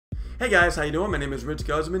Hey guys, how you doing? My name is Rich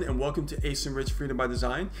Guzman and welcome to Ace and Rich Freedom by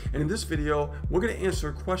Design. And in this video, we're going to answer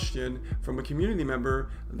a question from a community member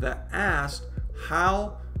that asked,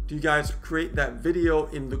 how do you guys create that video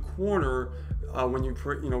in the corner when you're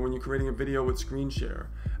creating a video with screen share?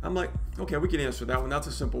 I'm like, okay, we can answer that one. That's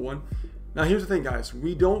a simple one. Now here's the thing, guys.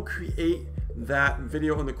 We don't create that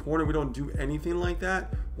video in the corner. We don't do anything like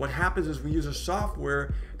that. What happens is we use a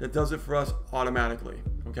software that does it for us automatically.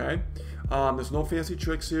 Okay, there's no fancy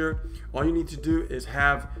tricks here. All you need to do is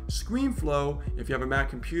have ScreenFlow. If you have a Mac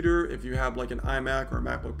computer, if you have like an iMac or a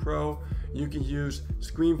MacBook Pro, you can use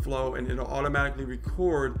ScreenFlow and it'll automatically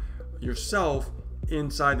record yourself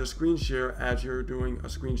inside the screen share as you're doing a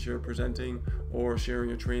screen share presenting or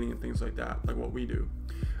sharing a training and things like that, like what we do.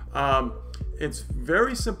 It's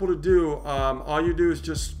very simple to do. All you do is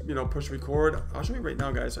just push record. I'll show you right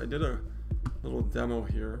now, guys. I did a little demo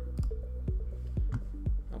here.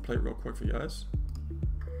 I'll play it real quick for you guys.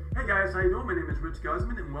 Hey guys, how you doing? My name is Rich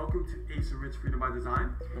Guzman and welcome to Ace and Rich Freedom by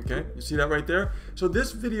Design. Okay, you see that right there? So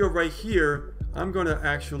this video right here, I'm gonna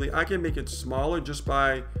I can make it smaller just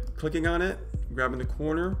by clicking on it, grabbing the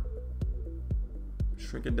corner,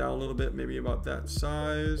 shrink it down a little bit, maybe about that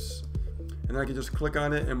size. And I can just click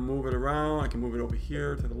on it and move it around. I can move it over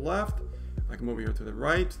here to the left. I can move it here to the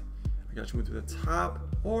right. I can actually move to the top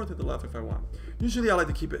or to the left if I want. Usually I like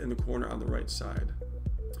to keep it in the corner on the right side.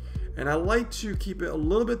 And I like to keep it a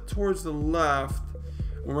little bit towards the left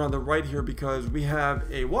when we're on the right here because we have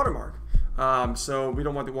a watermark. So we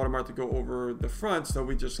don't want the watermark to go over the front. So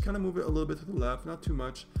we just kind of move it a little bit to the left, not too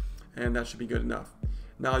much. And that should be good enough.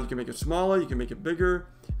 Now you can make it smaller, you can make it bigger.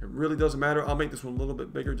 It really doesn't matter. I'll make this one a little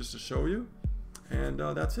bit bigger just to show you. And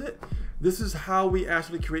that's it. This is how we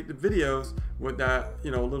actually create the videos with that,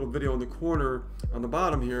 little video in the corner on the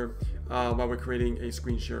bottom here while we're creating a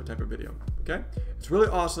screen share type of video. Okay, it's really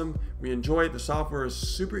awesome. We enjoy it. The software is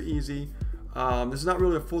super easy. This is not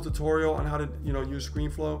really a full tutorial on how to use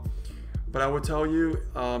ScreenFlow, but I would tell you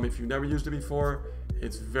if you've never used it before,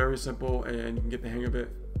 it's very simple and you can get the hang of it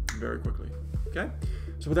very quickly. Okay,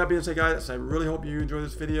 so with that being said, guys, I really hope you enjoyed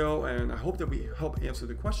this video and I hope that we help answer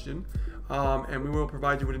the question. And we will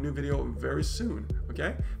provide you with a new video very soon.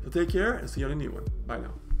 Okay, so take care and see you on a new one. Bye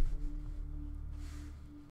now.